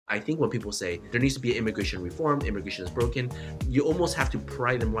I think when people say there needs to be immigration reform, immigration is broken, you almost have to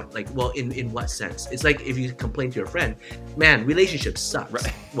pry them like, well, in what sense? It's like if you complain to your friend, man, relationships sucks.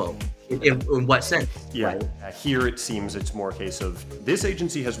 Right. Well, in what sense? Yeah. Right? Here it seems it's more a case of this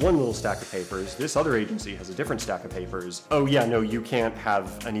agency has one little stack of papers, this other agency has a different stack of papers. Oh yeah, no, you can't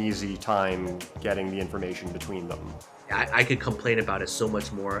have an easy time getting the information between them. I could complain about it so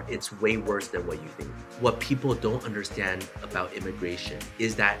much more. It's way worse than what you think. What people don't understand about immigration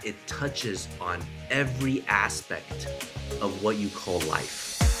is that it touches on every aspect of what you call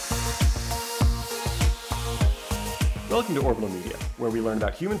life. Welcome to Orbital Media, where we learn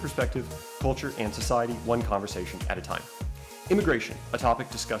about human perspective, culture, and society one conversation at a time. Immigration, a topic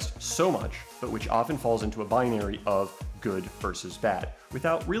discussed so much, but which often falls into a binary of good versus bad,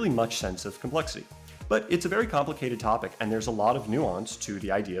 without really much sense of complexity. But it's a very complicated topic, and there's a lot of nuance to the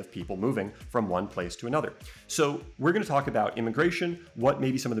idea of people moving from one place to another. So we're going to talk about immigration, what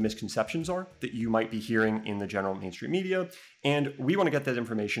maybe some of the misconceptions are that you might be hearing in the general mainstream media, and we want to get that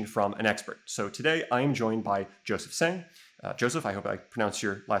information from an expert. So today I am joined by Joseph Tsang. Joseph, I hope I pronounced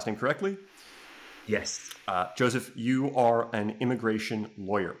your last name correctly. Yes. Joseph, you are an immigration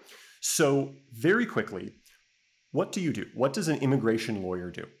lawyer. So very quickly, what do you do? What does an immigration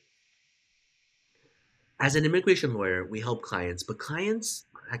lawyer do? As an immigration lawyer, we help clients, but clients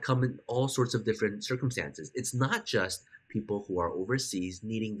come in all sorts of different circumstances. It's not just people who are overseas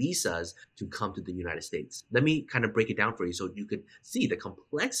needing visas to come to the United States. Let me kind of break it down for you so you could see the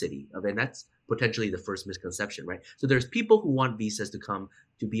complexity of it. And that's potentially the first misconception, right? So there's people who want visas to come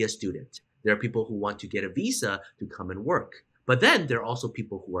to be a student. There are people who want to get a visa to come and work. But then there are also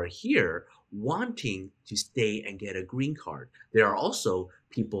people who are here wanting to stay and get a green card. There are also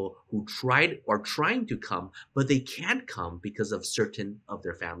people who are trying to come, but they can't come because of certain of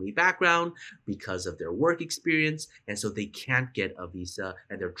their family background, because of their work experience, and so they can't get a visa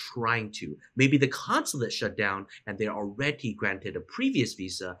and they're trying to. Maybe the consulate shut down and they're already granted a previous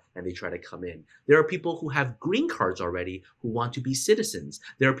visa and they try to come in. There are people who have green cards already who want to be citizens.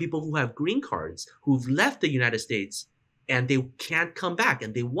 There are people who have green cards who've left the United States and they can't come back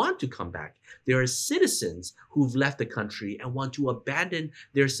and they want to come back. There are citizens who've left the country and want to abandon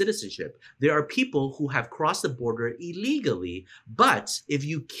their citizenship. There are people who have crossed the border illegally, but if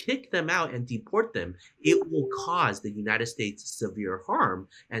you kick them out and deport them, it will cause the United States severe harm.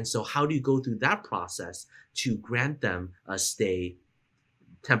 And so how do you go through that process to grant them a stay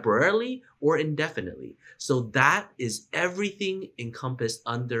temporarily or indefinitely? So that is everything encompassed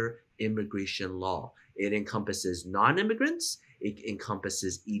under immigration law. It encompasses non-immigrants, it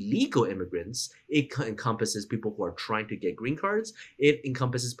encompasses illegal immigrants, it encompasses people who are trying to get green cards, it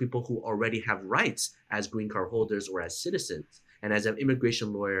encompasses people who already have rights as green card holders or as citizens. And as an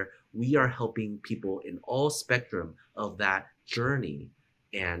immigration lawyer, we are helping people in all spectrum of that journey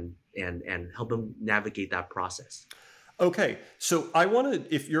and help them navigate that process. Okay, so I want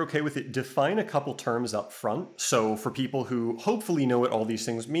to, if you're okay with it, define a couple terms up front. So for people who hopefully know what all these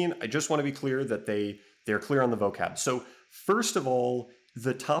things mean, I just want to be clear that they're clear on the vocab. So first of all,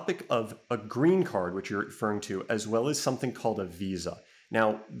 the topic of a green card, which you're referring to, as well as something called a visa.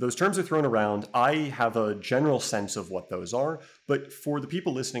 Now, those terms are thrown around. I have a general sense of what those are, but for the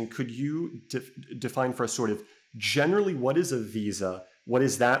people listening, could you define for us sort of generally what is a visa? What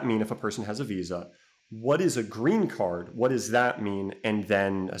does that mean if a person has a visa? What is a green card? What does that mean? And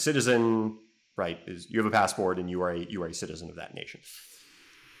then a citizen, right, is you have a passport and you are a citizen of that nation.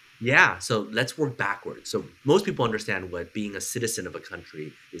 Yeah, so let's work backwards. So most people understand what being a citizen of a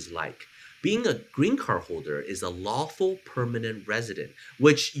country is like. Being a green card holder is a lawful permanent resident,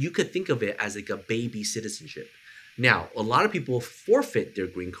 which you could think of it as like a baby citizenship. Now, a lot of people forfeit their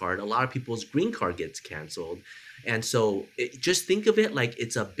green card. A lot of people's green card gets canceled. And so just think of it like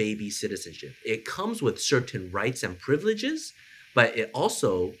it's a baby citizenship. It comes with certain rights and privileges, but it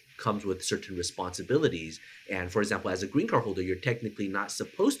also comes with certain responsibilities. And for example, as a green card holder, you're technically not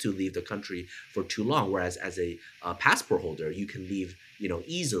supposed to leave the country for too long, whereas as a passport holder, you can leave,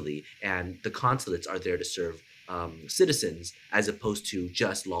 easily. And the consulates are there to serve citizens as opposed to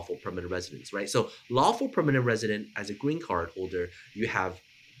just lawful permanent residents, right? So lawful permanent resident as a green card holder, you have,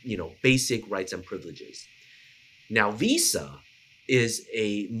 basic rights and privileges. Now, visa is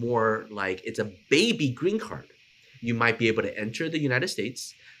it's a baby green card. You might be able to enter the United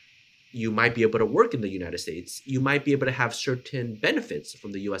States. You might be able to work in the United States. You might be able to have certain benefits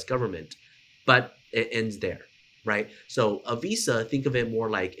from the US government, but it ends there, right? So a visa, think of it more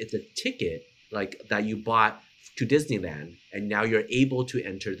like it's a ticket like that you bought to Disneyland, and now you're able to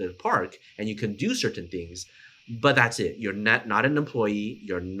enter the park and you can do certain things. But that's it. You're not an employee.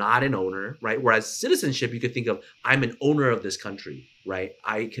 You're not an owner, right? Whereas citizenship, you could think of, I'm an owner of this country. right?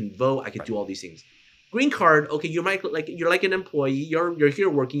 I can vote, I could Right. do all these things. Green card, okay, you're like an employee, you're here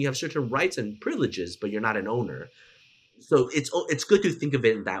working, you have certain rights and privileges, but you're not an owner. So it's good to think of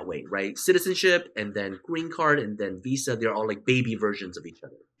it in that way, right? Citizenship and then green card and then visa, they're all like baby versions of each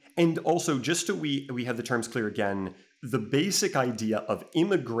other. And also, just so we have the terms clear again, the basic idea of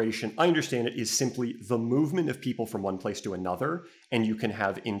immigration, I understand it, is simply the movement of people from one place to another. And you can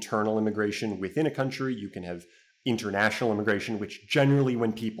have internal immigration within a country, you can have international immigration, which generally,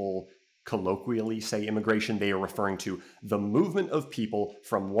 when people colloquially say immigration, they are referring to the movement of people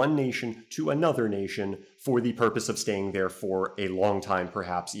from one nation to another nation for the purpose of staying there for a long time,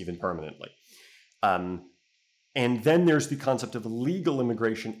 perhaps even permanently. And then there's the concept of legal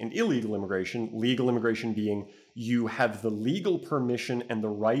immigration and illegal immigration. Legal immigration being you have the legal permission and the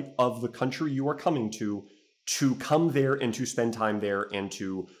right of the country you are coming to come there and to spend time there and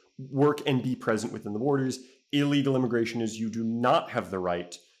to work and be present within the borders. Illegal immigration is you do not have the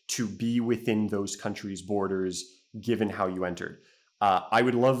right to be within those countries' borders given how you entered. I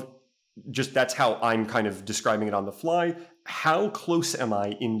would love, just that's how I'm kind of describing it on the fly. How close am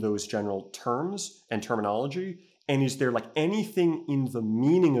I in those general terms and terminology? And is there like anything in the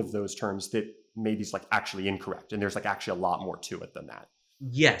meaning of those terms that maybe is like actually incorrect? And there's like actually a lot more to it than that.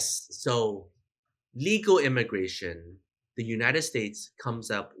 Yes. So legal immigration, the United States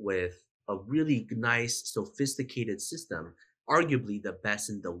comes up with a really nice, sophisticated system, arguably the best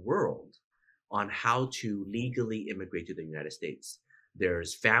in the world, on how to legally immigrate to the United States.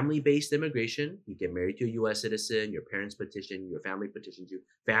 There's family-based immigration. You get married to a US citizen, your parents petition, your family petitions you.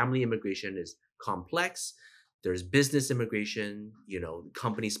 Family immigration is complex. There's business immigration,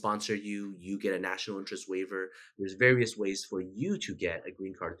 companies sponsor you, you get a national interest waiver. There's various ways for you to get a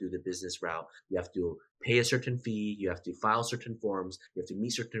green card through the business route. You have to pay a certain fee, you have to file certain forms, you have to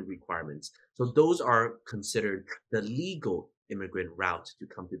meet certain requirements. So those are considered the legal immigrant route to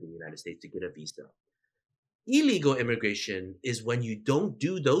come to the United States to get a visa. Illegal immigration is when you don't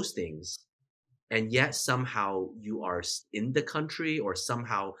do those things and yet somehow you are in the country or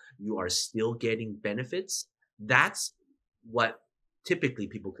somehow you are still getting benefits. That's what typically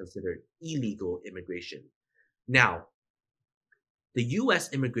people consider illegal immigration. Now, the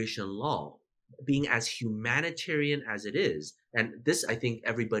US immigration law, being as humanitarian as it is, and this I think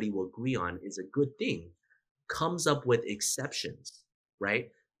everybody will agree on is a good thing, comes up with exceptions, right?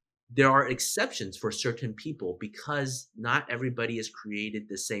 There are exceptions for certain people because not everybody is created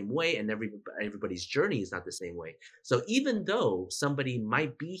the same way and everybody's journey is not the same way. So even though somebody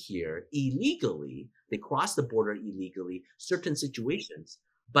might be here illegally, they cross the border illegally, certain situations,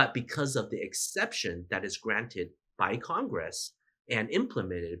 but because of the exception that is granted by Congress and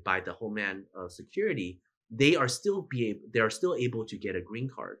implemented by the Homeland Security, they are still able to get a green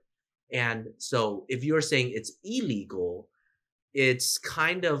card. And so if you're saying it's illegal, it's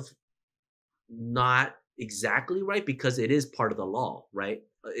kind of not exactly right because it is part of the law, right?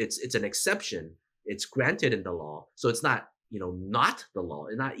 It's an exception. It's granted in the law. So it's not, not the law,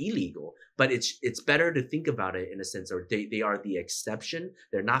 it's not illegal, but it's better to think about it in a sense, or they are the exception.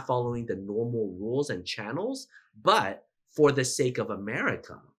 They're not following the normal rules and channels, but for the sake of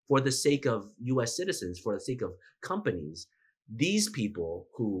America, for the sake of US citizens, for the sake of companies, these people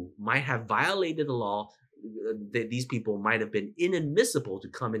who might have violated the law, these people might have been inadmissible to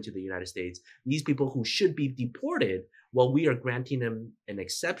come into the United States. These people who should be deported, well, we are granting them an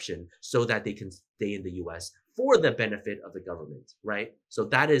exception so that they can stay in the US for the benefit of the government, right? So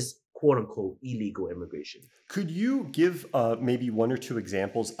that is quote unquote illegal immigration. Could you give maybe one or two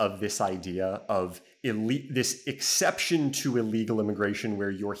examples of this idea of this exception to illegal immigration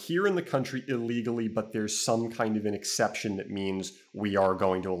where you're here in the country illegally, but there's some kind of an exception that means we are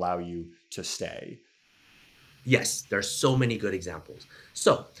going to allow you to stay? Yes, there's so many good examples.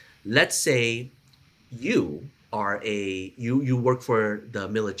 So let's say you are you work for the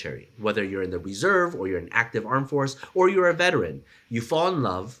military, whether you're in the reserve or you're an active armed force or you're a veteran. You fall in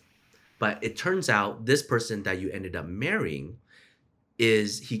love, but it turns out this person that you ended up marrying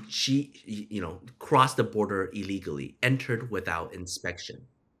she crossed the border illegally, entered without inspection.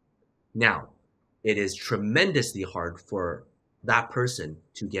 Now, it is tremendously hard for that person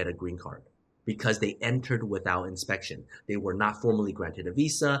to get a green card because they entered without inspection. They were not formally granted a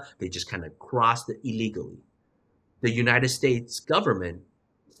visa. They just kind of crossed it illegally. The United States government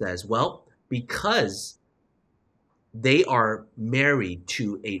says, well, because they are married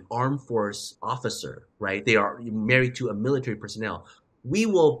to an armed force officer, right? They are married to a military personnel. We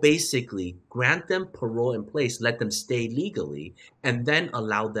will basically grant them parole in place, let them stay legally, and then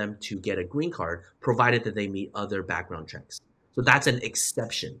allow them to get a green card, provided that they meet other background checks. So that's an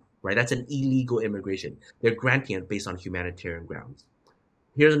exception, right? That's an illegal immigration. They're granting it based on humanitarian grounds.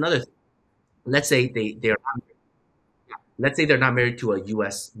 Here's another thing. Let's say they're let's say they're not married to a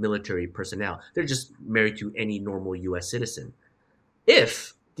U.S. military personnel. They're just married to any normal U.S. citizen.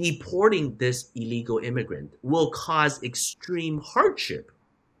 If deporting this illegal immigrant will cause extreme hardship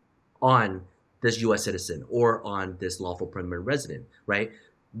on this U.S. citizen or on this lawful permanent resident, right?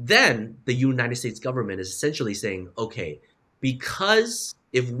 Then the United States government is essentially saying, okay, because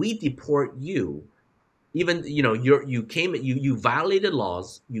if we deport you, even you violated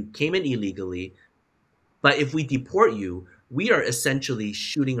laws, you came in illegally, but if we deport you, we are essentially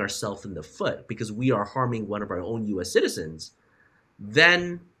shooting ourselves in the foot because we are harming one of our own U.S. citizens.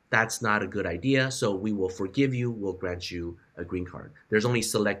 Then that's not a good idea. So we will forgive you. We'll grant you a green card. There's only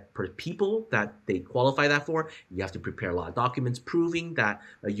select people that they qualify that for. You have to prepare a lot of documents proving that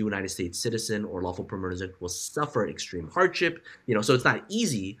a United States citizen or lawful permanent resident will suffer extreme hardship. So it's not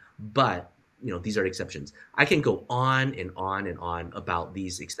easy, but these are exceptions. I can go on and on and on about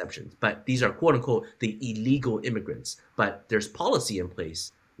these exceptions, but these are quote unquote the illegal immigrants. But there's policy in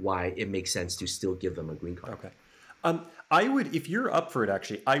place why it makes sense to still give them a green card. Okay. I would, if you're up for it,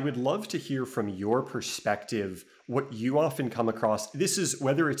 actually, I would love to hear from your perspective what you often come across. This is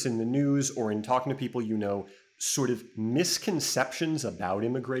whether it's in the news or in talking to people sort of misconceptions about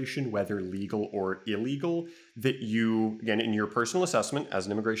immigration, whether legal or illegal, that you, again, in your personal assessment as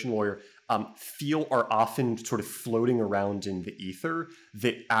an immigration lawyer, feel are often sort of floating around in the ether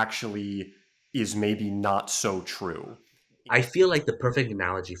that actually is maybe not so true. I feel like the perfect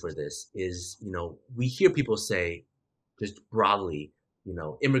analogy for this is, we hear people say, just broadly,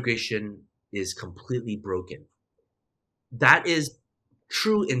 immigration is completely broken. That is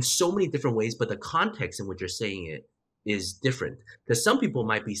true in so many different ways, but the context in which you're saying it is different. Because some people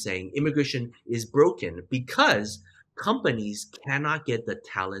might be saying immigration is broken because companies cannot get the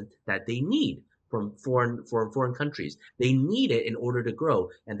talent that they need from foreign countries. They need it in order to grow,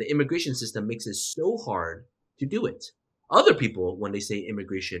 and the immigration system makes it so hard to do it. Other people, when they say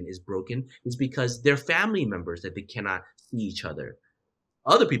immigration is broken, is because they're family members that they cannot see each other.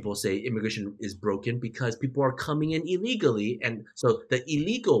 Other people say immigration is broken because people are coming in illegally. And so the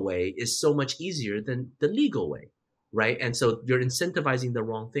illegal way is so much easier than the legal way, right? And so you're incentivizing the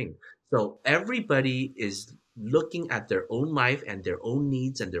wrong thing. So everybody is looking at their own life and their own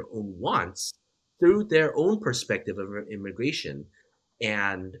needs and their own wants through their own perspective of immigration.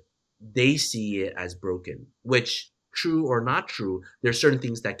 And they see it as broken, which, true or not true, there's certain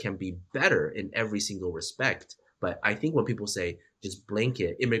things that can be better in every single respect. But I think when people say just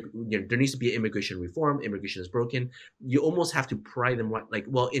blanket, there needs to be an immigration reform, immigration is broken, you almost have to pry them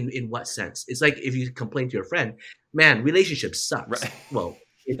well, in what sense? It's like if you complain to your friend, man, relationship sucks. Right. Well,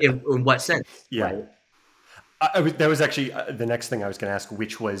 in what sense? Yeah. Right? That was actually the next thing I was going to ask,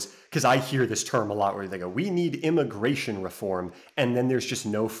 which was, because I hear this term a lot where they go, we need immigration reform. And then there's just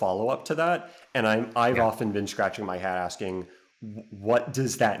no follow up to that. And I've often been scratching my head asking, what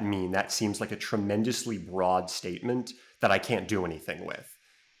does that mean? That seems like a tremendously broad statement that I can't do anything with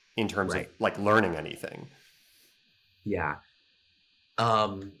in terms of learning anything. Yeah.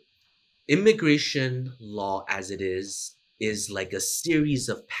 Immigration law as it is like a series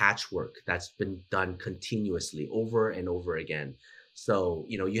of patchwork that's been done continuously over and over again. So,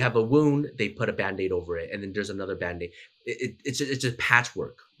 you have a wound, they put a Band-Aid over it, and then there's another Band-Aid. It's just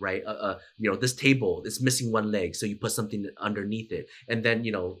patchwork, right? This table is missing one leg, so you put something underneath it. And then,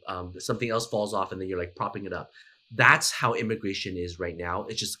 something else falls off, and then you're propping it up. That's how immigration is right now.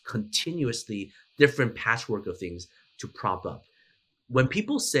 It's just continuously different patchwork of things to prop up. When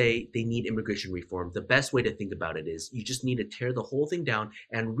people say they need immigration reform, the best way to think about it is you just need to tear the whole thing down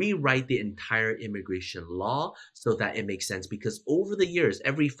and rewrite the entire immigration law so that it makes sense. Because over the years,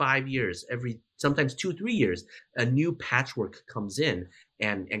 every 5 years, sometimes 2-3 years, a new patchwork comes in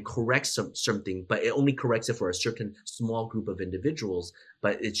and corrects something, but it only corrects it for a certain small group of individuals.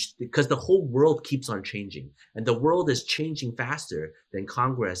 But it's because the whole world keeps on changing, and the world is changing faster than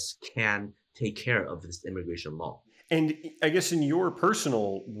Congress can take care of this immigration law. And I guess in your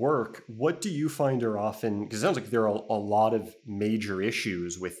personal work, what do you find are often, because it sounds like there are a lot of major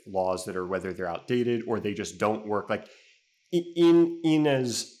issues with laws that are, whether they're outdated or they just don't work, in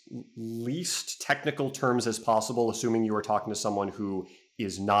as least technical terms as possible, assuming you are talking to someone who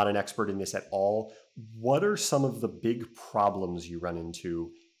is not an expert in this at all, what are some of the big problems you run into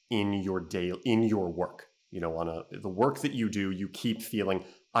in your work? The work that you do, you keep feeling,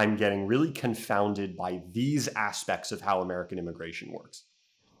 I'm getting really confounded by these aspects of how American immigration works.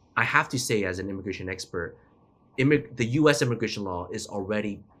 I have to say, as an immigration expert, the U.S. immigration law is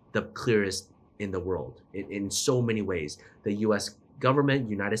already the clearest in the world in so many ways. The U.S. government,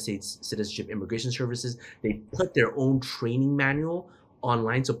 United States Citizenship Immigration Services, they put their own training manual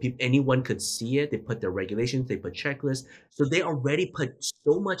online so anyone could see it. They put their regulations, they put checklists. So they already put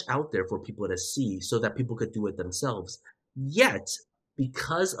so much out there for people to see so that people could do it themselves. Yet,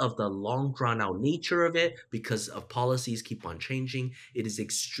 because of the long drawn out nature of it, because of policies keep on changing, it is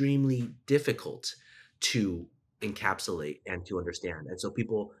extremely difficult to encapsulate and to understand. And so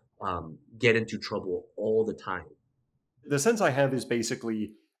people get into trouble all the time. The sense I have is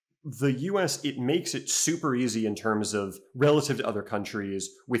basically the US, it makes it super easy in terms of relative to other countries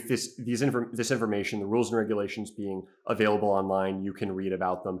with this information, the rules and regulations being available online, you can read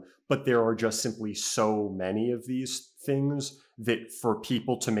about them. But there are just simply so many of these things that for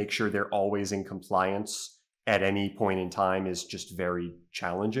people to make sure they're always in compliance at any point in time is just very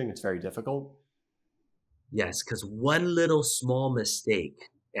challenging. It's very difficult. Yes, because one little small mistake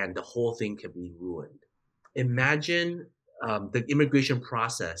and the whole thing can be ruined. Imagine the immigration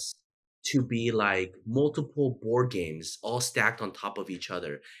process to be like multiple board games all stacked on top of each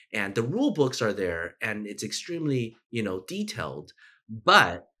other, and the rule books are there, and it's extremely, detailed.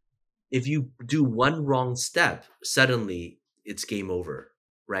 But if you do one wrong step, suddenly it's game over,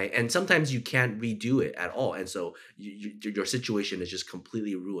 right? And sometimes you can't redo it at all, and so your situation is just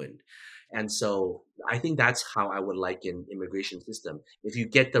completely ruined. And so I think that's how I would liken immigration system. If you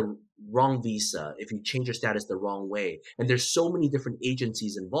get the wrong visa, if you change your status the wrong way, and there's so many different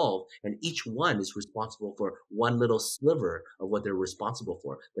agencies involved, and each one is responsible for one little sliver of what they're responsible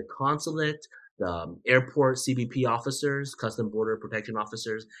for. The consulate, the airport CBP officers, custom border protection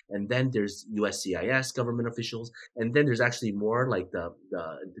officers, and then there's USCIS government officials, and then there's actually more like the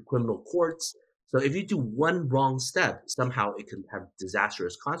criminal courts. So if you do one wrong step, somehow it can have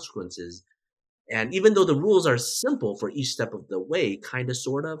disastrous consequences. And even though the rules are simple for each step of the way, kind of,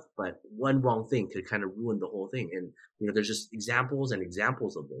 sort of, but one wrong thing could kind of ruin the whole thing. And, there's just examples and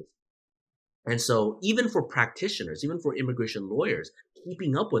examples of this. And so even for practitioners, even for immigration lawyers,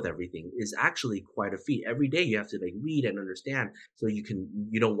 keeping up with everything is actually quite a feat. Every day you have to like read and understand so you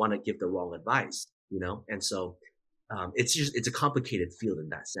don't want to give the wrong advice, And so it's a complicated field in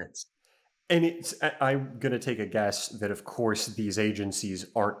that sense. And I'm going to take a guess that, of course, these agencies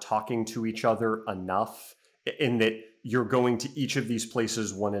aren't talking to each other enough, in that you're going to each of these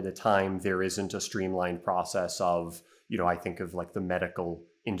places one at a time. There isn't a streamlined process of, I think of like the medical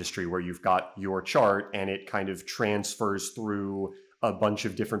industry where you've got your chart and it kind of transfers through a bunch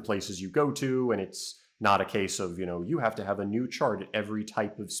of different places you go to. And it's not a case of, you have to have a new chart at every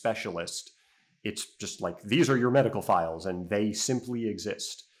type of specialist. It's just like, these are your medical files and they simply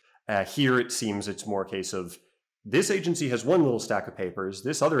exist. Here, it seems it's more a case of this agency has one little stack of papers,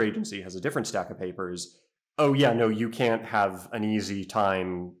 this other agency has a different stack of papers. Oh, yeah, no, you can't have an easy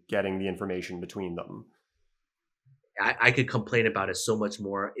time getting the information between them. I could complain about it so much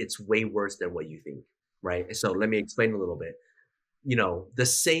more. It's way worse than what you think, right? So let me explain a little bit. The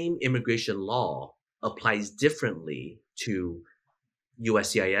same immigration law applies differently to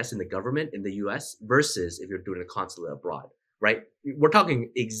USCIS and the government in the US versus if you're doing a consulate abroad. Right? We're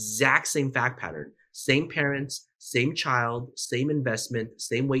talking exact same fact pattern, same parents, same child, same investment,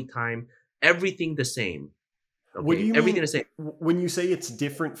 same wait time, everything the same. Okay, what do you everything mean the same. When you say it's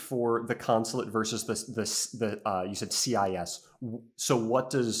different for the consulate versus the you said CIS? So what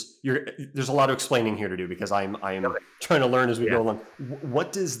does there's a lot of explaining here to do because I am trying to learn as we go along.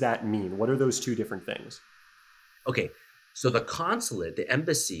 What does that mean? What are those two different things? Okay, so the consulate, the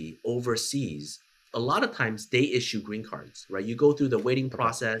embassy overseas, a lot of times they issue green cards, right? You go through the waiting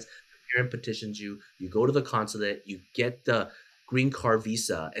process, the parent petitions you go to the consulate, you get the green card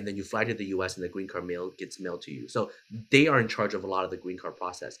visa, and then you fly to the US and the green card gets mailed to you. So they are in charge of a lot of the green card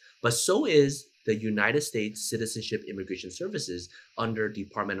process. But so is the United States Citizenship Immigration Services under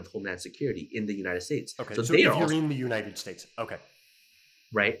Department of Homeland Security in the United States. Okay, so so they if are you're also, in the United States, okay.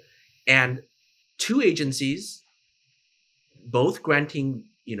 right? And two agencies, both granting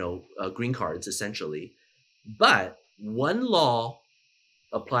green cards essentially, but one law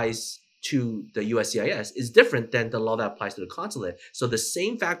applies to the USCIS is different than the law that applies to the consulate. So the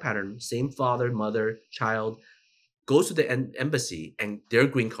same fact pattern, same father, mother, child, goes to the embassy and their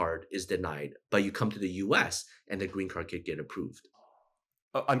green card is denied, but you come to the US and the green card could get approved.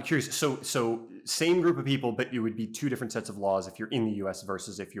 I'm curious. So same group of people, but it would be two different sets of laws if you're in the U.S.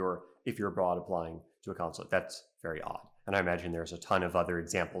 versus if you're abroad applying to a consulate. That's very odd, and I imagine there's a ton of other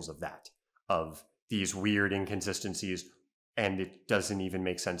examples of that, of these weird inconsistencies, and it doesn't even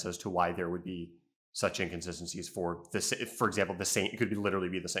make sense as to why there would be such inconsistencies for this. For example, the same, it could literally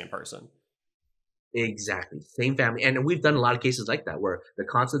be the same person. Exactly, same family, and we've done a lot of cases like that where the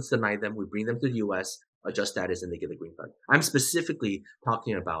consulates deny them, we bring them to the U.S., adjust status, and they get the green card. I'm specifically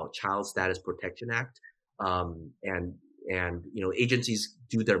talking about Child Status Protection Act, and And, agencies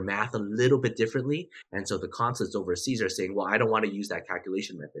do their math a little bit differently. And so the consulates overseas are saying, well, I don't want to use that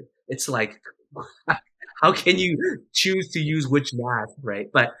calculation method. It's like, how can you choose to use which math, right?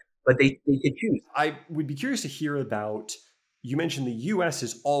 But they can choose. I would be curious to hear about. You mentioned the US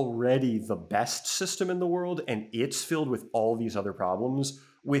is already the best system in the world, and it's filled with all these other problems.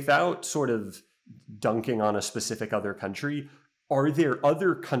 Without sort of dunking on a specific other country, are there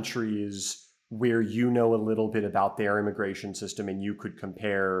other countries where you know a little bit about their immigration system and you could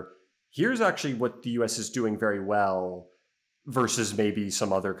compare, here's actually what the US is doing very well versus maybe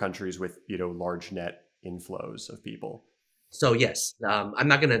some other countries with, large net inflows of people? So yes, I'm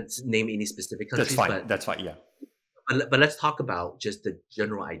not going to name any specific That's countries, fine. That's fine. Yeah. but let's talk about just the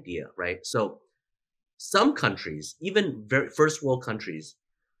general idea, right? So some countries, even very first world countries,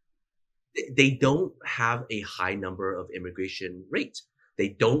 they don't have a high number of immigration rate. They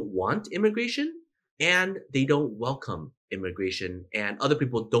don't want immigration and they don't welcome immigration, and other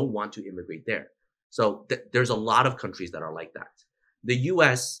people don't want to immigrate there. So there's a lot of countries that are like that. The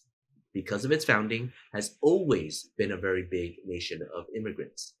US, because of its founding, has always been a very big nation of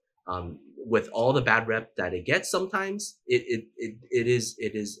immigrants. With all the bad rep that it gets, sometimes it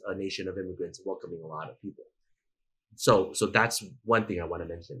is a nation of immigrants welcoming a lot of people. So that's one thing I want to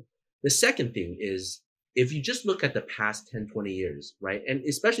mention. The second thing is, if you just look at the past 10, 20 years, right? And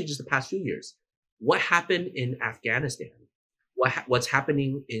especially just the past few years, what happened in Afghanistan? What's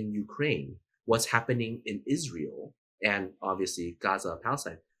happening in Ukraine? What's happening in Israel? And obviously Gaza,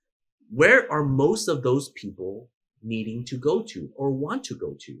 Palestine. Where are most of those people needing to go to or want to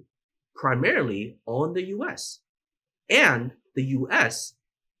go to? Primarily on the US. And the US,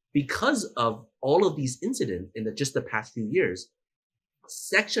 because of all of these incidents in just the past few years,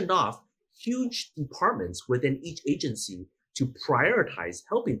 sectioned off huge departments within each agency to prioritize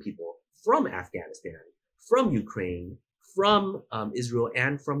helping people from Afghanistan, from Ukraine, from Israel,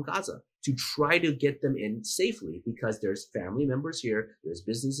 and from Gaza, to try to get them in safely, because there's family members here, there's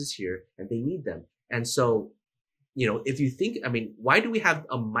businesses here, and they need them. And so, if you think, why do we have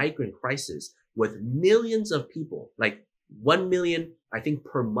a migrant crisis with millions of people, like 1 million, I think,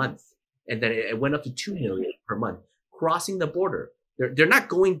 per month, and then it went up to 2 million per month crossing the border? They're not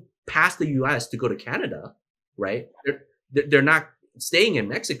going past the US to go to Canada, right? They're not staying in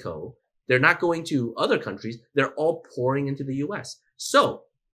Mexico. They're not going to other countries. They're all pouring into the US. So,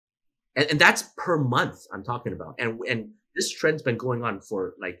 and that's per month I'm talking about. And this trend's been going on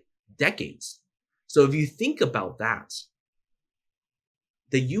for like decades. So if you think about that,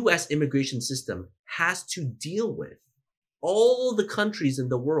 the US immigration system has to deal with all the countries in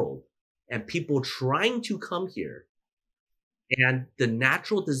the world and people trying to come here, and the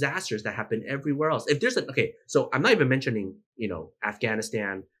natural disasters that happen everywhere else. If there's okay, so I'm not even mentioning,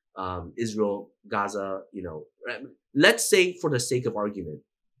 Afghanistan, Israel, Gaza, let's say for the sake of argument,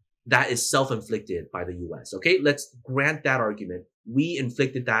 that is self-inflicted by the US. Okay, let's grant that argument. We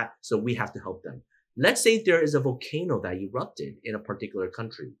inflicted that, so we have to help them. Let's say there is a volcano that erupted in a particular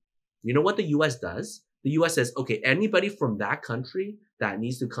country. You know what the US does? The US says, okay, anybody from that country that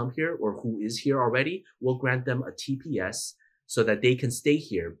needs to come here or who is here already, we'll grant them a TPS so that they can stay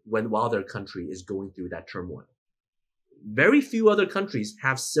here while their country is going through that turmoil. Very few other countries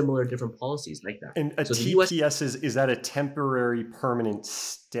have similar different policies like that. And a so TPS is that a temporary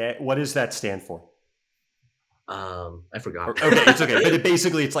permanent what does that stand for? I forgot. Okay, it's okay.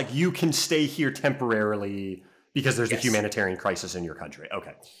 But it's like you can stay here temporarily because there's a humanitarian crisis in your country.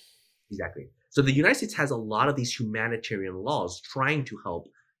 Okay. Exactly. So the United States has a lot of these humanitarian laws trying to help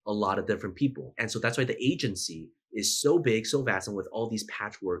a lot of different people. And so that's why the agency is so big, so vast, and with all these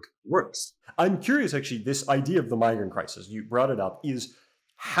patchwork works. I'm curious, actually, this idea of the migrant crisis, you brought it up,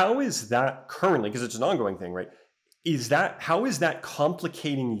 how is that currently, because it's an ongoing thing, right? How is that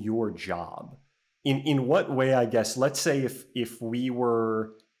complicating your job? In what way, I guess, let's say if we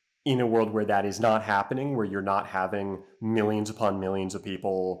were in a world where that is not happening, where you're not having millions upon millions of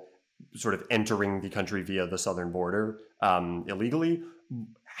people sort of entering the country via the southern border illegally,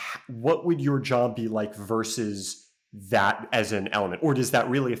 what would your job be like versus that as an element? Or does that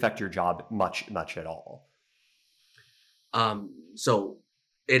really affect your job much at all? So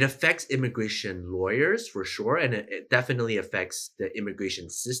it affects immigration lawyers for sure, and it definitely affects the immigration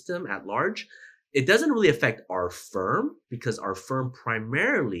system at large. It doesn't really affect our firm because our firm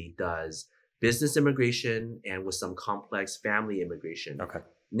primarily does business immigration and with some complex family immigration. Okay.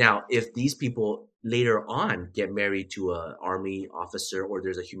 Now, if these people later on get married to an army officer, or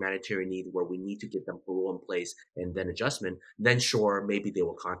there's a humanitarian need where we need to get them parole in place and then adjustment, then sure, maybe they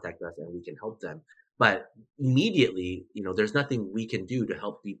will contact us and we can help them. But immediately, there's nothing we can do to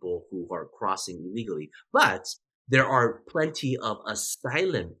help people who are crossing illegally. But There are plenty of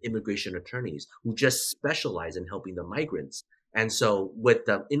asylum immigration attorneys who just specialize in helping the migrants. And so with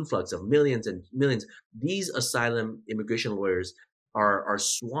the influx of millions and millions, these asylum immigration lawyers are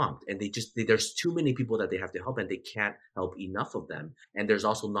swamped, and there's too many people that they have to help, and they can't help enough of them. And there's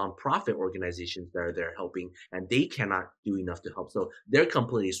also nonprofit organizations that are there helping, and they cannot do enough to help. So they're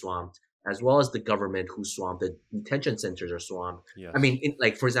completely swamped, as well as the government who's swamped. The detention centers are swamped. I Yes. mean,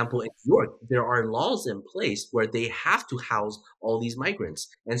 like for example, in New York, there are laws in place where they have to house all these migrants,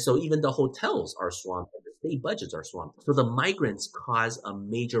 and so even the hotels are swamped, and the state budgets are swamped. So the migrants cause a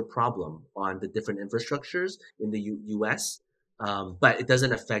major problem on the different infrastructures in the U.S., but it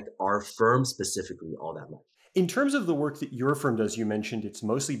doesn't affect our firm specifically all that much. In terms of the work that your firm does, you mentioned it's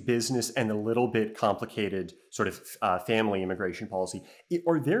mostly business and a little bit complicated sort of family immigration policy.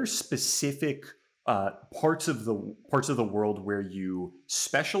 Are there specific parts of the world where you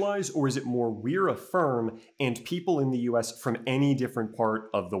specialize, or is it more we're a firm and people in the U.S. from any different part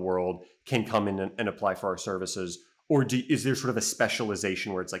of the world can come in and apply for our services, or is there sort of a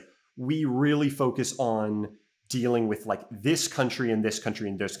specialization where it's like we really focus on dealing with like this country and this country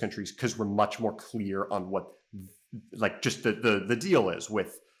and those countries because we're much more clear on what like just the deal is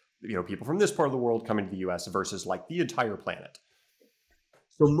with people from this part of the world coming to the US versus like the entire planet?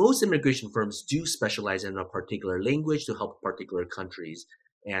 So most immigration firms do specialize in a particular language to help particular countries.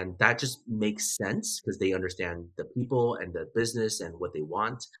 And that just makes sense because they understand the people and the business and what they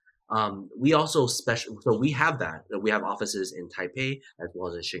want. We also so we have that. We have offices in Taipei as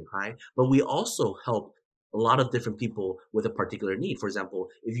well as in Shanghai, but we also help a lot of different people with a particular need. For example,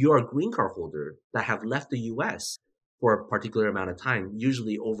 if you are a green card holder that have left the US for a particular amount of time,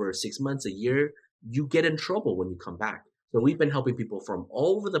 usually over 6 months, a year, you get in trouble when you come back. So we've been helping people from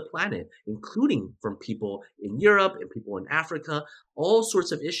all over the planet, including from people in Europe and people in Africa, all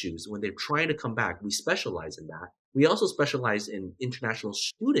sorts of issues. When they're trying to come back, we specialize in that. We also specialize in international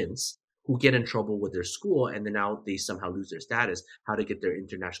students who get in trouble with their school and then now they somehow lose their status, how to get their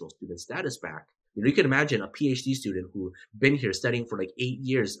international student status back. You can imagine a PhD student who been here studying for like 8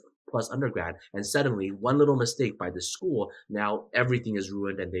 years plus undergrad, and suddenly one little mistake by the school, now everything is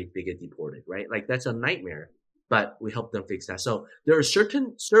ruined and they get deported, right? Like that's a nightmare, but we help them fix that. So there are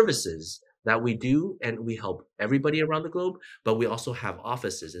certain services that we do and we help everybody around the globe, but we also have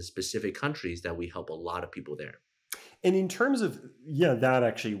offices in specific countries that we help a lot of people there. And in terms of, yeah, that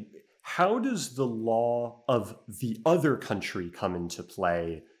actually, how does the law of the other country come into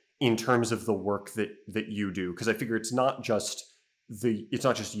play in terms of the work that you do? Because I figure it's not just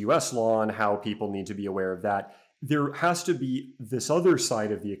US law and how people need to be aware of that. There has to be this other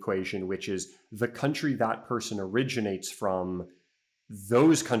side of the equation, which is the country that person originates from.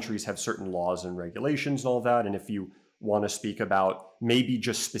 Those countries have certain laws and regulations and all that. And if you want to speak about maybe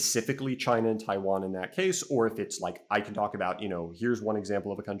just specifically China and Taiwan in that case, or if it's like I can talk about, here's one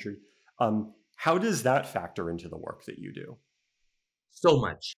example of a country. How does that factor into the work that you do? So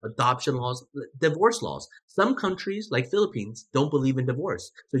much. Adoption laws, divorce laws. Some countries, like Philippines, don't believe in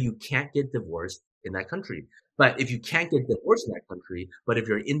divorce. So you can't get divorced in that country. But if you can't get divorced in that country, but if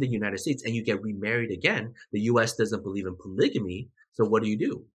you're in the United States and you get remarried again, the US doesn't believe in polygamy. So what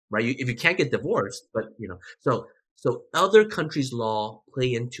do? Right? If you can't get divorced, but so other countries' law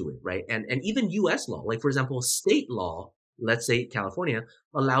play into it, right? And even US law, like for example, state law, let's say California,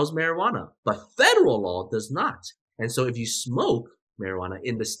 allows marijuana, but federal law does not. And so if you smoke marijuana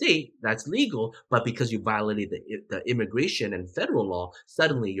in the state, that's legal, but because you violated the immigration and federal law,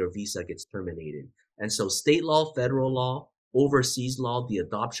 suddenly your visa gets terminated. And so state law, federal law, overseas law, the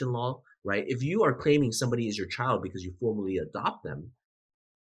adoption law, right? If you are claiming somebody is your child because you formally adopt them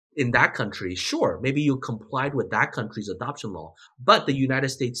in that country, sure, maybe you complied with that country's adoption law, but the United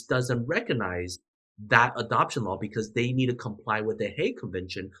States doesn't recognize that adoption law because they need to comply with the Hague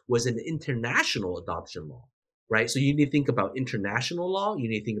Convention, was an international adoption law. Right. So you need to think about international law. You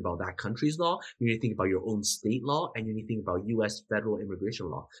need to think about that country's law. You need to think about your own state law, and you need to think about U.S. federal immigration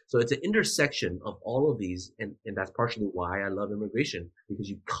law. So it's an intersection of all of these. And that's partially why I love immigration, because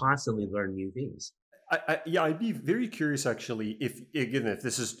you constantly learn new things. Yeah, I'd be very curious actually if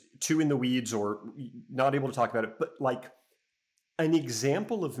this is too in the weeds or not able to talk about it, but like an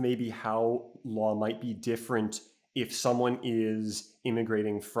example of maybe how law might be different if someone is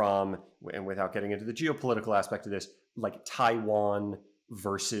immigrating from, and without getting into the geopolitical aspect of this, like Taiwan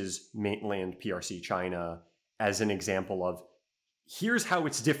versus mainland PRC China, as an example of here's how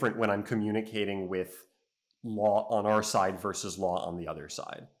it's different when I'm communicating with law on our side versus law on the other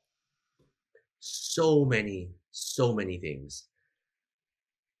side. So many things.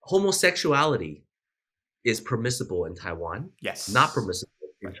 Homosexuality is permissible in Taiwan, Yes. not permissible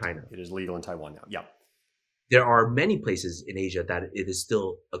in Right. China. It is legal in Taiwan now. Yeah. There are many places in Asia that it is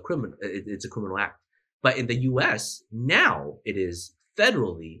still a criminal. It's a criminal act, but in the U.S. now it is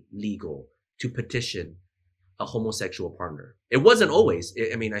federally legal to petition a homosexual partner. It wasn't always.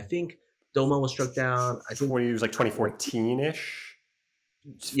 I mean, I think DOMA was struck down. I think 20, it was like 2014-ish,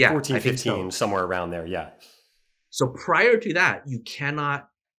 yeah, 14, I think 15, so. somewhere around there. Yeah. So prior to that, you cannot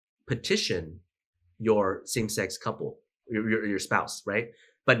petition your same-sex couple, your spouse, right?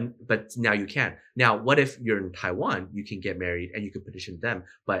 But now you can. Now, what if you're in Taiwan? You can get married and you can petition them,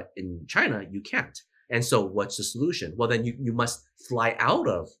 but in China you can't. And so, what's the solution? Well, then you must fly out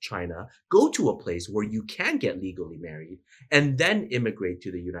of China, go to a place where you can get legally married, and then immigrate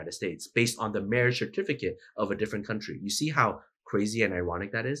to the United States based on the marriage certificate of a different country. You see how crazy and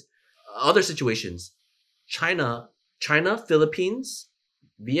ironic that is? Other situations, China, Philippines,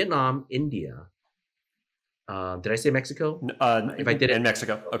 Vietnam, India. Did I say Mexico? If I And didn't,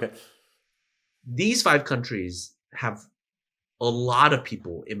 Mexico. Okay. these five countries have a lot of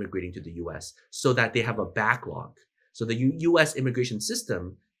people immigrating to the US so that they have a backlog. So the US immigration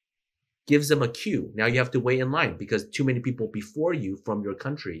system gives them a queue. Now you have to wait in line because too many people before you from your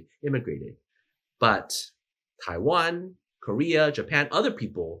country immigrated. But Taiwan, Korea, Japan, other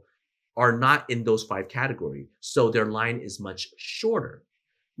people are not in those five categories. So their line is much shorter,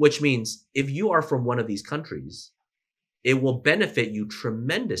 which means if you are from one of these countries, it will benefit you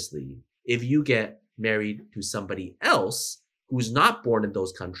tremendously if you get married to somebody else who's not born in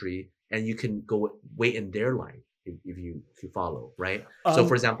those countries, and you can go wait in their line if you follow, right? So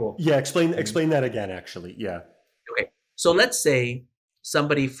for example, Yeah. Explain that again. Actually. Yeah. okay, so let's say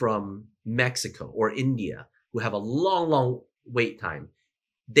somebody from Mexico or India who have a long wait time,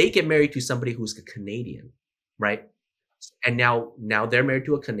 they get married to somebody who's a Canadian, right? And now they're married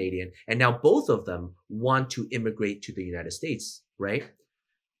to a Canadian, and now both of them want to immigrate to the United States, right?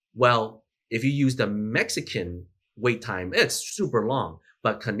 Well, if you use the Mexican wait time, it's super long,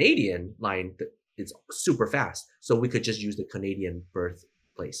 but Canadian line it's super fast. So we could just use the Canadian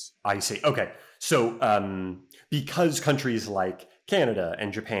birthplace. I see. Okay. So because countries like Canada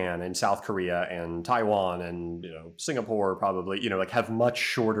and Japan and South Korea and Taiwan and Singapore probably like have much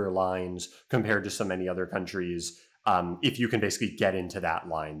shorter lines compared to so many other countries. If you can basically get into that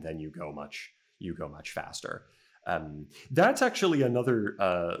line, then you go much faster. That's actually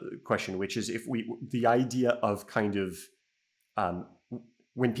another question, which is the idea of kind of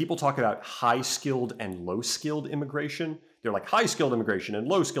when people talk about high skilled and low skilled immigration, they're like high skilled immigration and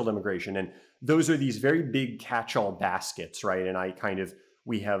low skilled immigration, and those are these very big catch all baskets, right? And I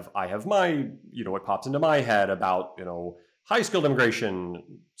have my what pops into my head about high skilled immigration,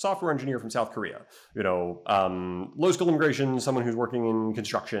 software engineer from South Korea, low skilled immigration, someone who's working in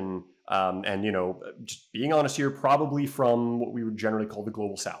construction, and just being honest here, probably from what we would generally call the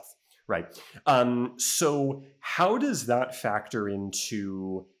global South. Right. So how does that factor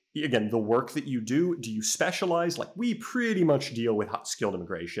into, again, the work that you do? Do you specialize? Like we pretty much deal with skilled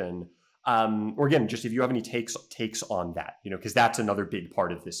immigration. Or again, just if you have any takes on that, because that's another big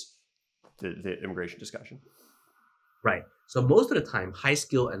part of the immigration discussion. Right. So most of the time, high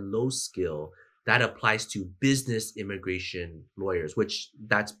skill and low skill, that applies to business immigration lawyers, which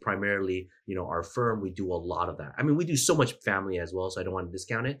that's primarily, our firm. We do a lot of that. I mean, we do so much family as well, so I don't want to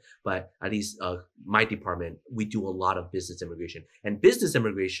discount it. But at least my department, we do a lot of business immigration. And business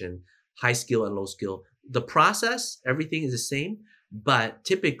immigration, high skill and low skill, the process, everything is the same. But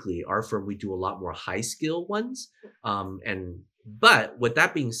typically, our firm, we do a lot more high skill ones. But with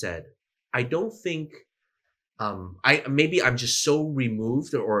that being said, I don't think I'm just so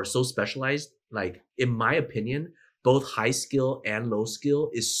removed or so specialized. Like in my opinion, both high skill and low skill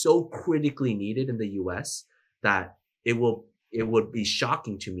is so critically needed in the US that it would be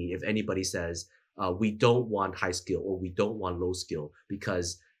shocking to me if anybody says we don't want high skill or we don't want low skill,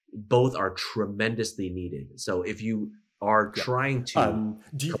 because both are tremendously needed. So if you are trying to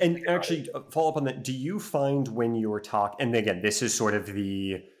and actually follow up on that, do you find when you're talking, and again, this is sort of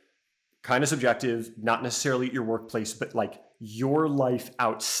the kind of subjective, not necessarily at your workplace, but like your life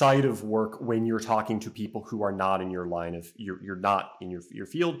outside of work when you're talking to people who are not in your line of, you're not in your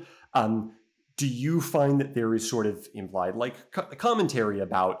field. Do you find that there is sort of implied like commentary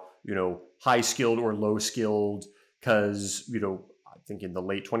about, high skilled or low skilled? Because, I think in the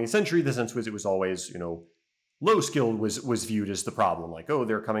late 20th century, the sense was it was always, low skilled was viewed as the problem. Like, oh,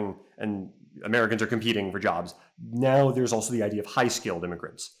 they're coming and Americans are competing for jobs. Now there's also the idea of high skilled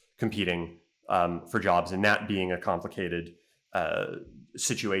immigrants competing for jobs, and that being a complicated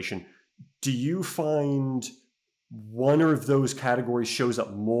situation. Do you find one of those categories shows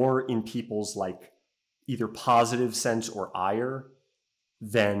up more in people's like either positive sense or ire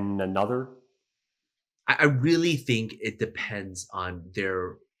than another? I really think it depends on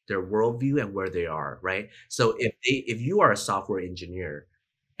their worldview and where they are, right? So if you are a software engineer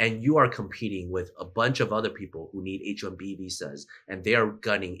and you are competing with a bunch of other people who need H-1B visas and they are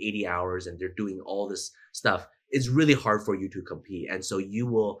gunning 80 hours and they're doing all this stuff, it's really hard for you to compete. And so you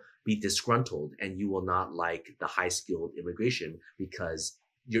will be disgruntled and you will not like the high skilled immigration because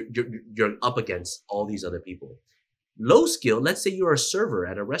you're up against all these other people. Low skill, let's say you're a server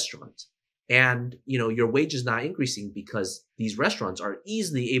at a restaurant and your wage is not increasing because these restaurants are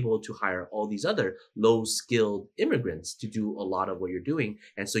easily able to hire all these other low skilled immigrants to do a lot of what you're doing,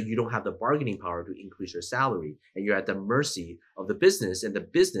 and so you don't have the bargaining power to increase your salary and you're at the mercy of the business and the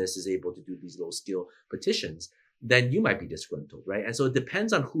business is able to do these low skill petitions. Then you might be disgruntled, right? And so it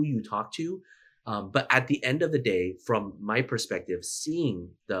depends on who you talk to. But at the end of the day, from my perspective,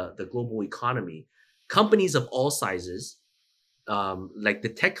 seeing the global economy, companies of all sizes, like the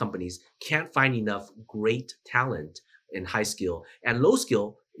tech companies, can't find enough great talent in high skill and low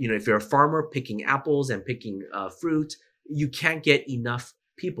skill. If you're a farmer picking apples and picking fruit, you can't get enough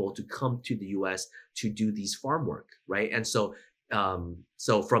people to come to the US to do these farm work, right? And so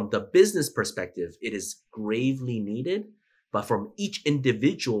from the business perspective, it is gravely needed. But from each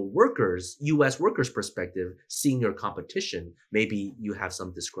individual US workers perspective, seeing your competition, maybe you have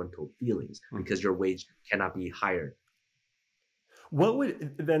some disgruntled feelings because your wage cannot be higher. What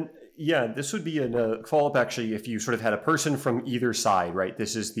would then, yeah, this would be a follow-up actually if you sort of had a person from either side, right?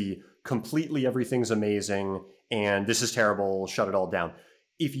 This is the completely everything's amazing and this is terrible, shut it all down.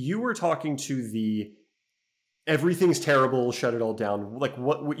 If you were talking to the everything's terrible, shut it all down, like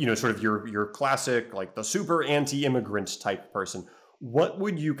what, sort of your classic, like the super anti-immigrant type person, what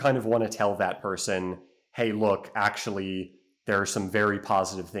would you kind of want to tell that person? Hey, look, actually, there are some very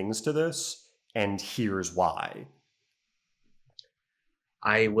positive things to this, and here's why.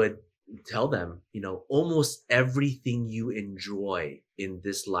 I would tell them, almost everything you enjoy in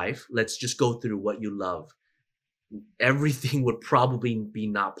this life, let's just go through what you love. Everything would probably be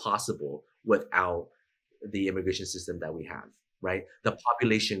not possible without the immigration system that we have, right? The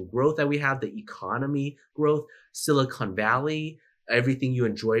population growth that we have, the economy growth, Silicon Valley, everything you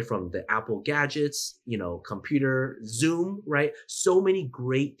enjoy from the Apple gadgets, computer, Zoom, right? So many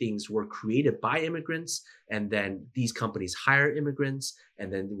great things were created by immigrants. And then these companies hire immigrants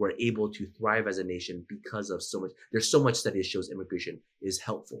and then we're able to thrive as a nation because of so much. There's so much study that shows immigration is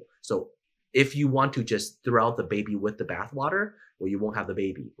helpful. So if you want to just throw out the baby with the bathwater, well, you won't have the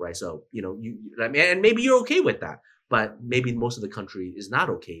baby, right? So, and maybe you're okay with that, but maybe most of the country is not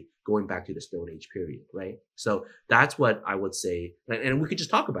okay going back to the Stone Age period, right? So that's what I would say. And we could just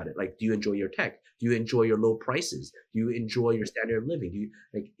talk about it. Like, do you enjoy your tech? Do you enjoy your low prices? Do you enjoy your standard of living? Do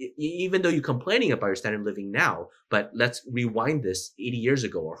you even though you're complaining about your standard of living now, but let's rewind this 80 years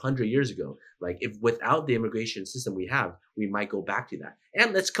ago or 100 years ago. Like if without the immigration system we have, we might go back to that.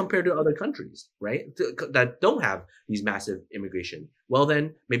 And let's compare to other countries, right? That don't have these massive immigration. Well,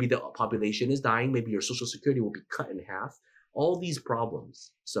 then maybe the population is dying. Maybe your social security will be cut in half. All these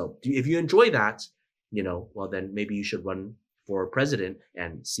problems. So if you enjoy that, well, then maybe you should run for president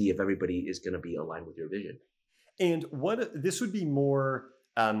and see if everybody is going to be aligned with your vision. And what this would be more,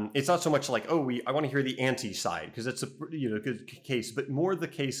 it's not so much like, I want to hear the anti side because it's a good case, but more the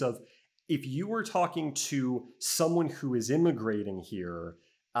case of if you were talking to someone who is immigrating here,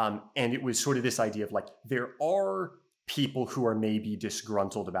 and it was sort of this idea of like, there are people who are maybe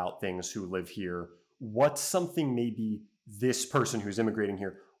disgruntled about things who live here. What's something maybe this person who's immigrating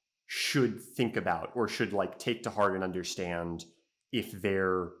here should think about or should like take to heart and understand if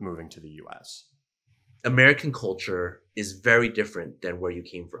they're moving to the US? American culture is very different than where you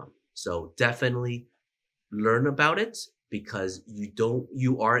came from. So definitely learn about it because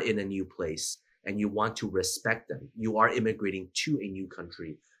you are in a new place and you want to respect them. You are immigrating to a new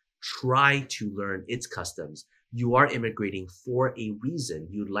country. Try to learn its customs. You are immigrating for a reason.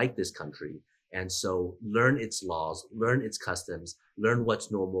 You like this country. And so learn its laws, learn its customs, learn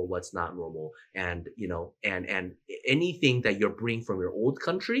what's normal, what's not normal. And, and anything that you're bringing from your old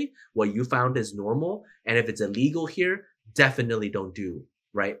country, what you found is normal. And if it's illegal here, definitely don't do,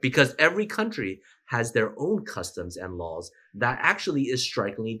 right? Because every country has their own customs and laws that actually is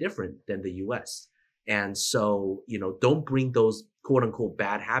strikingly different than the US. And so, don't bring those quote unquote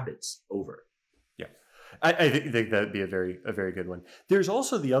bad habits over. I think that'd be a very good one. There's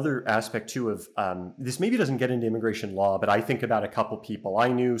also the other aspect too of this maybe doesn't get into immigration law, but I think about a couple people I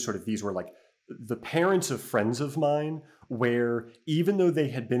knew sort of these were like the parents of friends of mine where even though they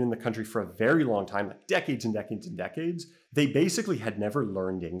had been in the country for a very long time, like decades and decades and decades, they basically had never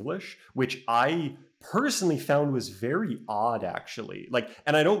learned English, which I personally found was very odd, actually. Like,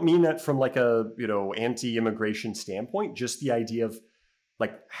 and I don't mean that from like a, anti-immigration standpoint, just the idea of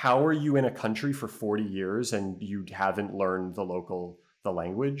like, how are you in a country for 40 years and you haven't learned the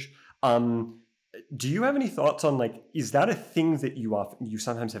language? Do you have any thoughts on like, is that a thing that you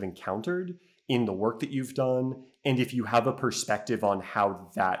sometimes have encountered in the work that you've done? And if you have a perspective on how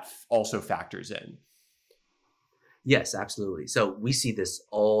that also factors in? Yes, absolutely. So we see this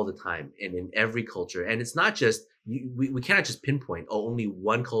all the time and in every culture. And it's not just, we cannot just pinpoint, oh, only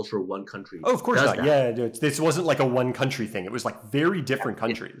one culture, one country Oh, of course does not. that. Yeah, this wasn't like a one country thing. It was like very different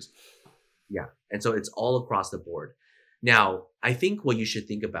countries. Yeah. And so it's all across the board. Now, I think what you should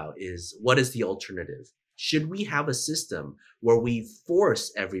think about is, what is the alternative? Should we have a system where we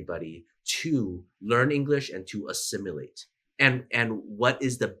force everybody to learn English and to assimilate? And what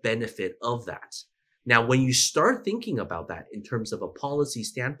is the benefit of that? Now, when you start thinking about that in terms of a policy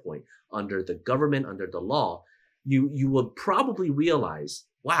standpoint, under the government, under the law, you will probably realize,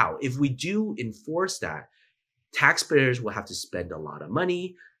 wow, if we do enforce that, taxpayers will have to spend a lot of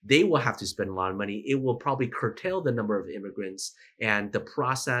money. They will have to spend a lot of money. It will probably curtail the number of immigrants and the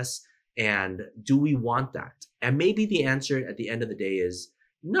process. And do we want that? And maybe the answer at the end of the day is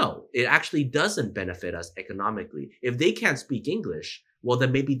no, it actually doesn't benefit us economically. If they can't speak English, well,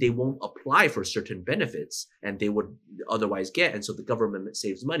 then maybe they won't apply for certain benefits and they would otherwise get. And so the government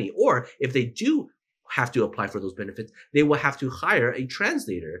saves money. Or if they do have to apply for those benefits, they will have to hire a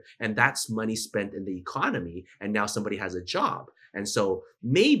translator, and that's money spent in the economy. And now somebody has a job. And so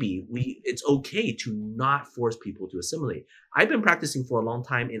maybe it's okay to not force people to assimilate. I've been practicing for a long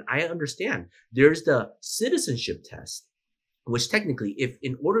time and I understand there's the citizenship test, which technically, if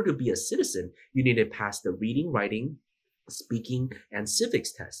in order to be a citizen, you need to pass the reading, writing, speaking, and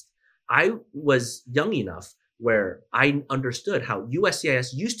civics test. I was young enough where I understood how USCIS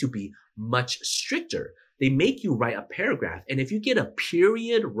used to be much stricter. They make you write a paragraph, and if you get a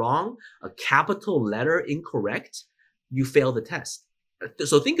period wrong, a capital letter incorrect, you fail the test.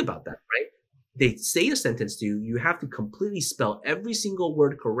 So think about that, right? They say a sentence to you, you have to completely spell every single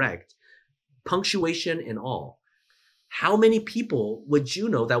word correct, punctuation and all. How many people would you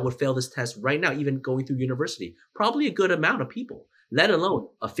know that would fail this test right now, even going through university? Probably a good amount of people, let alone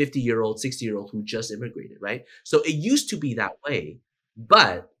a 50-year-old, 60-year-old who just immigrated, right? So it used to be that way,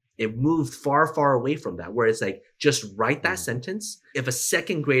 but it moved far, far away from that, where it's like, just write that sentence. If a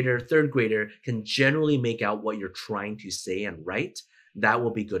second grader, third grader can generally make out what you're trying to say and write, that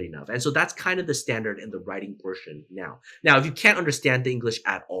will be good enough. And so that's kind of the standard in the writing portion now. Now, if you can't understand the English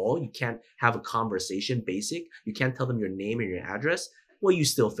at all, you can't have a conversation basic, you can't tell them your name and your address, well, you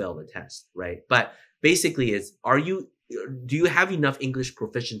still fail the test, right? But basically do you have enough English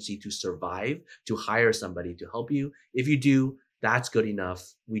proficiency to survive, to hire somebody to help you? If you do, that's good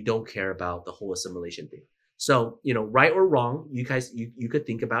enough. We don't care about the whole assimilation thing. So, right or wrong, you guys, you could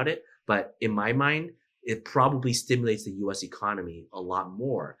think about it. But in my mind, it probably stimulates the US economy a lot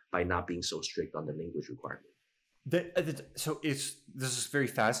more by not being so strict on the language requirement. So this is very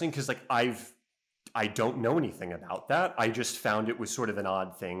fascinating because like I don't know anything about that. I just found it was sort of an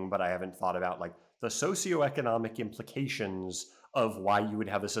odd thing, but I haven't thought about like the socioeconomic implications of why you would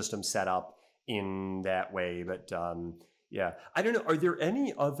have a system set up in that way. But yeah, I don't know. Are there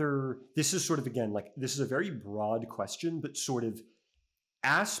any other, this is sort of, again, like this is a very broad question, but sort of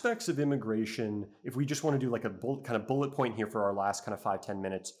aspects of immigration, if we just want to do like a bullet point here for our last kind of 5-10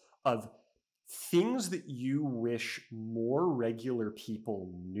 minutes of things that you wish more regular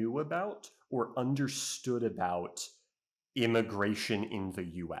people knew about or understood about immigration in the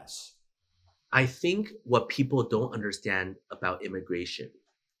US. I think what people don't understand about immigration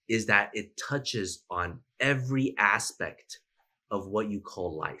is that it touches on every aspect of what you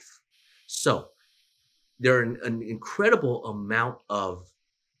call life. So there are an incredible amount of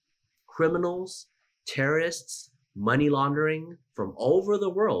criminals, terrorists, money laundering from all over the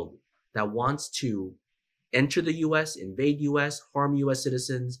world that wants to enter the US, invade US, harm US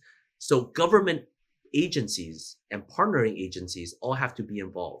citizens. So government agencies and partnering agencies all have to be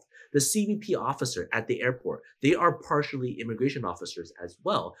involved. The CBP officer at the airport, they are partially immigration officers as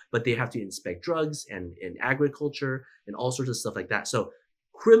well, but they have to inspect drugs and agriculture and all sorts of stuff like that. So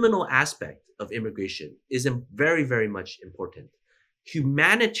criminal aspect of immigration is very, very much important.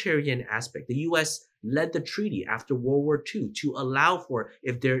 Humanitarian aspect, the US led the treaty after World War II to allow for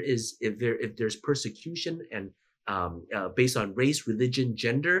if there's persecution and based on race, religion,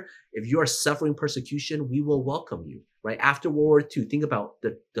 gender, if you are suffering persecution, we will welcome you. right? After World War II, think about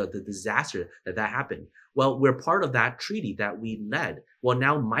the disaster that happened. Well, we're part of that treaty that we led. Well,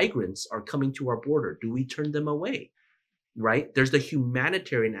 now migrants are coming to our border. Do we turn them away? Right? There's the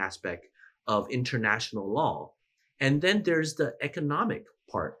humanitarian aspect of international law. And then there's the economic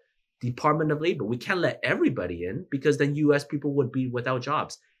part. Department of Labor. We can't let everybody in because then US people would be without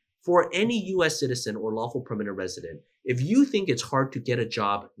jobs. For any US citizen or lawful permanent resident, if you think it's hard to get a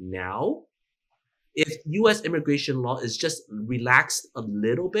job now, if US immigration law is just relaxed a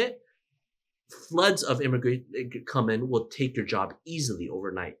little bit, floods of immigrants come in will take your job easily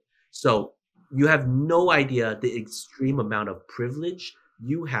overnight. So you have no idea the extreme amount of privilege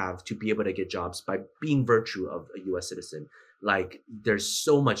you have to be able to get jobs by being virtue of a US citizen. Like there's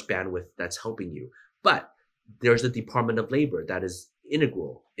so much bandwidth that's helping you. But there's the Department of Labor that is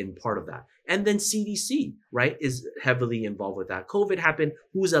integral in part of that. And then CDC, right, is heavily involved with that. COVID happened.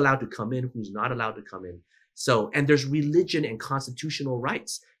 Who's allowed to come in? Who's not allowed to come in? So, and there's religion and constitutional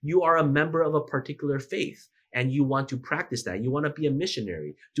rights. You are a member of a particular faith and you want to practice that. You want to be a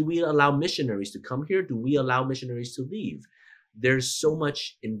missionary. Do we allow missionaries to come here? Do we allow missionaries to leave? There's so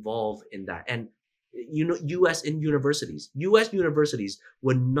much involved in that. And US universities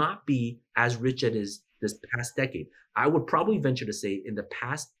would not be as rich as it is this past decade. I would probably venture to say in the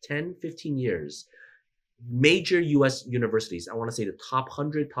past 10, 15 years, major US universities, I want to say the top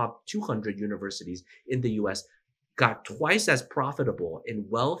 100, top 200 universities in the US got twice as profitable in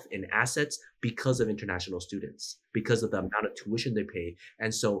wealth and assets because of international students, because of the amount of tuition they pay.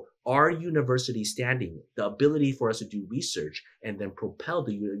 And so our university standing, the ability for us to do research and then propel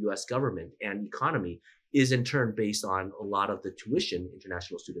the US government and economy is in turn based on a lot of the tuition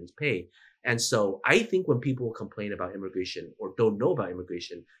international students pay. And so I think when people complain about immigration or don't know about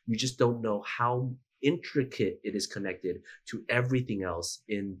immigration, you just don't know how intricate it is connected to everything else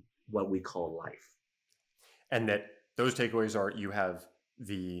in what we call life. And that those takeaways are you have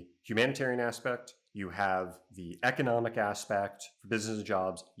the humanitarian aspect, you have the economic aspect for business and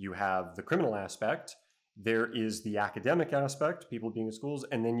jobs, you have the criminal aspect, there is the academic aspect, people being in schools,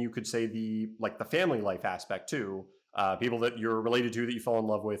 and then you could say the family life aspect too, people that you're related to, that you fall in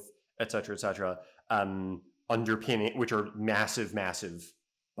love with, et cetera, underpinning, which are massive, massive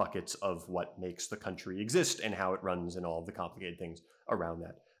buckets of what makes the country exist and how it runs and all of the complicated things around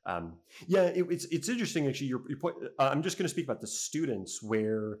that. It's interesting actually. Your point. I'm just going to speak about the students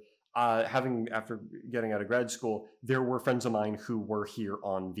where, after getting out of grad school, there were friends of mine who were here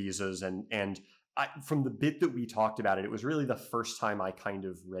on visas, and from the bit that we talked about it, it was really the first time I kind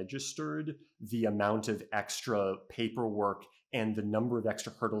of registered the amount of extra paperwork and the number of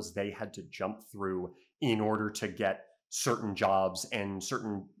extra hurdles they had to jump through in order to get certain jobs and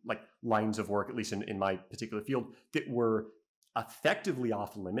certain lines of work, at least in my particular field, that were effectively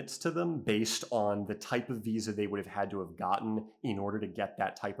off limits to them based on the type of visa they would have had to have gotten in order to get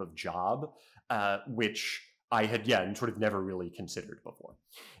that type of job, which I had, sort of never really considered before.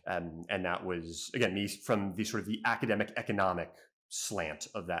 And that was, again, me from the sort of the academic economic slant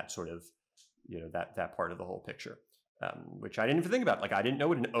of that sort of, that part of the whole picture, which I didn't even think about. Like, I didn't know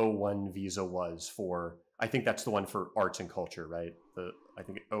what an O1 visa was for. I think that's the one for arts and culture, right? I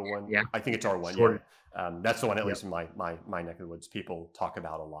think O1. Yeah. I think it's R1. Sort of. Yeah. That's the one, at least in my neck of the woods, people talk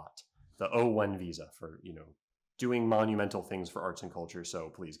about a lot. The O1 visa for, doing monumental things for arts and culture. So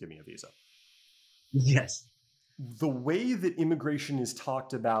please give me a visa. Yes. The way that immigration is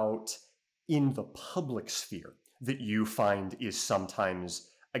talked about in the public sphere that you find is sometimes,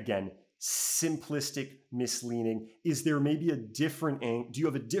 again, simplistic, misleading. Is there maybe a different do you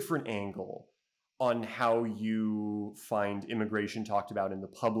have a different angle on how you find immigration talked about in the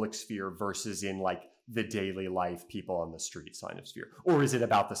public sphere versus in the daily life, people on the street kind of sphere? Or is it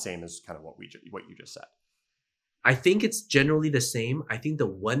about the same as kind of what you just said? I think it's generally the same. I think the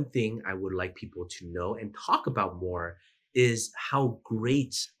one thing I would like people to know and talk about more is how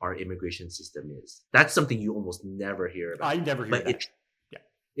great our immigration system is. That's something you almost never hear about. I never hear that.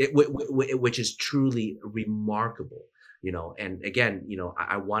 Which is truly remarkable. And again,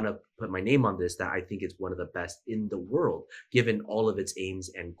 I want to put my name on this, that I think it's one of the best in the world, given all of its aims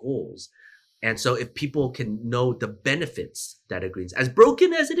and goals. And so if people can know the benefits that it brings, as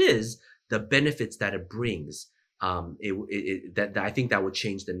broken as it is, the benefits that it brings, that I think that would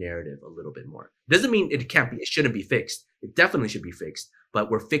change the narrative a little bit more. Doesn't mean it shouldn't be fixed. It definitely should be fixed,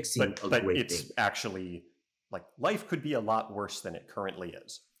 but we're fixing a great thing. But it's actually, life could be a lot worse than it currently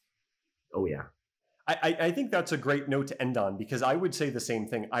is. Oh, yeah. I think that's a great note to end on, because I would say the same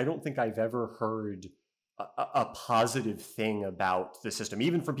thing. I don't think I've ever heard a positive thing about the system,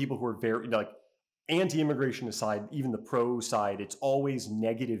 even from people who are very anti-immigration aside, even the pro side, it's always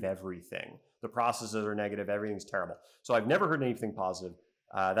negative everything the processes are negative, everything's terrible. So I've never heard anything positive.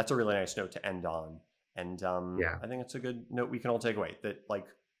 That's a really nice note to end on. And Yeah. I think it's a good note we can all take away, that like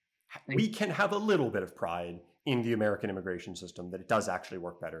Thank- we can have a little bit of pride in the American immigration system, that it does actually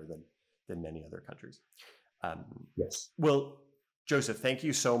work better than many other countries. yes. Well, Joseph, thank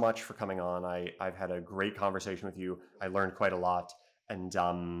you so much for coming on. I've had a great conversation with you. I learned quite a lot. And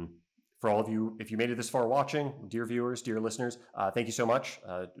for all of you, if you made it this far watching, dear viewers, dear listeners, thank you so much.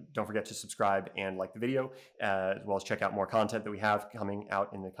 Don't forget to subscribe and like the video, as well as check out more content that we have coming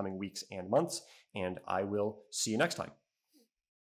out in the coming weeks and months. And I will see you next time.